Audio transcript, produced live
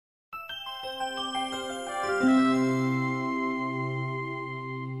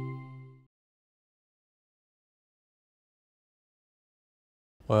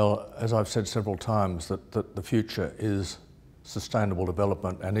Well, as I've said several times, that the future is sustainable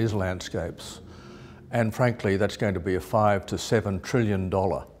development and is landscapes. And frankly, that's going to be a $5 to $7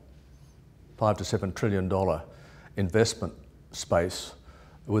 trillion investment space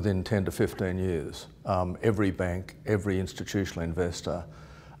within 10 to 15 years. Every bank, every institutional investor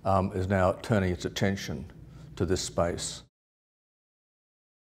is now turning its attention to this space.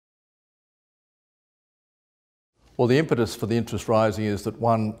 Well, the impetus for the interest rising is that,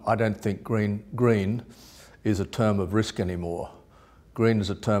 one, I don't think green is a term of risk anymore. Green is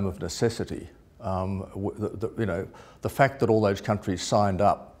a term of necessity. The fact that all those countries signed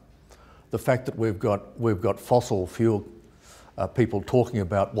up, the fact that we've got fossil fuel people talking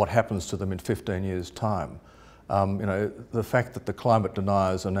about what happens to them in 15 years' time, the fact that the climate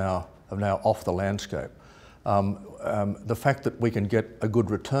deniers are now off the landscape, the fact that we can get a good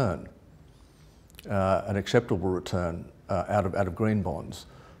return, an acceptable return out of green bonds,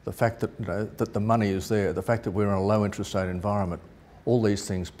 the fact that that the money is there, the fact that we're in a low interest rate environment, all these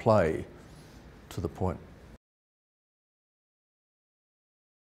things play to the point.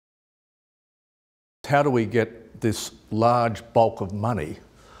 How do we get this large bulk of money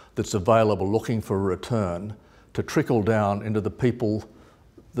that's available looking for a return to trickle down into the people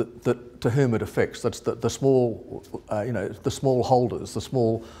to whom it affects? That's the small, the small holders, the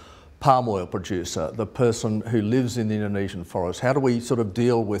small palm oil producer, the person who lives in the Indonesian forest. How do we sort of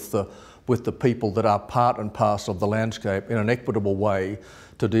deal with the people that are part and parcel of the landscape in an equitable way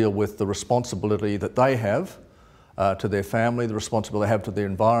to deal with the responsibility that they have to their family, the responsibility they have to the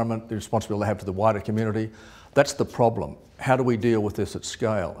environment, the responsibility they have to the wider community? That's the problem. How do we deal with this at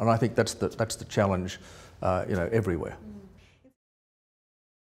scale? And I think that's the challenge, everywhere.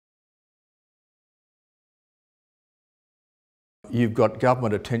 You've got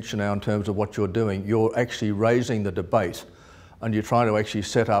government attention now in terms of what you're doing. You're actually raising the debate, and you're trying to actually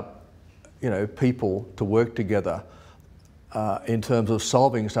set up, people to work together in terms of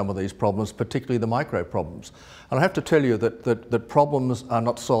solving some of these problems, particularly the micro problems. And I have to tell you that problems are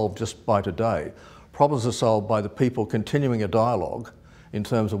not solved just by today. Problems are solved by the people continuing a dialogue in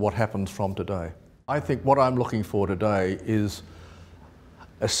terms of what happens from today. I think what I'm looking for today is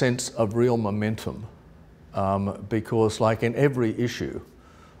a sense of real momentum. Because like in every issue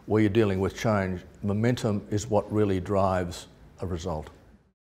where you're dealing with change, momentum is what really drives a result.